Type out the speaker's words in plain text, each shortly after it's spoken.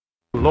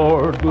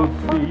Lord will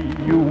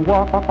see you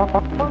walk,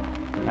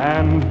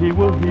 and he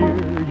will hear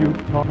you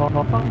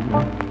talking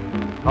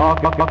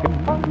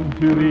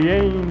to the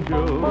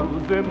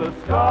angels in the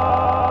sky.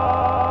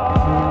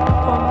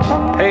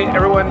 Hey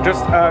everyone,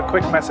 just a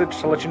quick message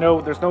to let you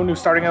know there's no news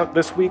starting out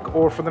this week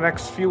or for the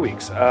next few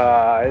weeks.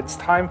 It's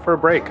time for a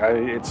break.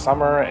 It's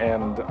summer,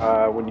 and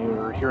when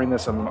you're hearing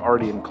this, I'm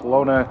already in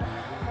Kelowna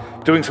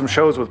doing some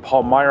shows with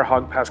Paul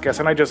Meyerhog, past guest,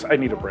 and I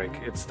need a break.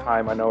 It's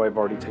time. I know I've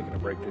already taken a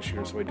break this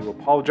year, so I do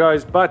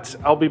apologize, but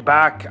I'll be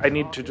back. I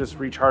need to just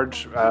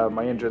recharge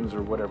my engines,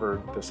 or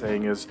whatever the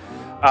saying is.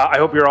 I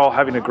hope you're all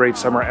having a great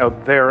summer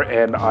out there,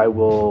 and I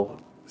will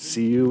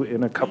see you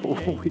in a couple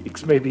of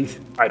weeks, maybe,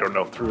 I don't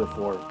know, 3 or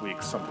 4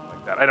 weeks, something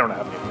like that. I don't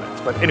have any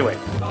plans, but anyway,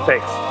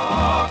 thanks.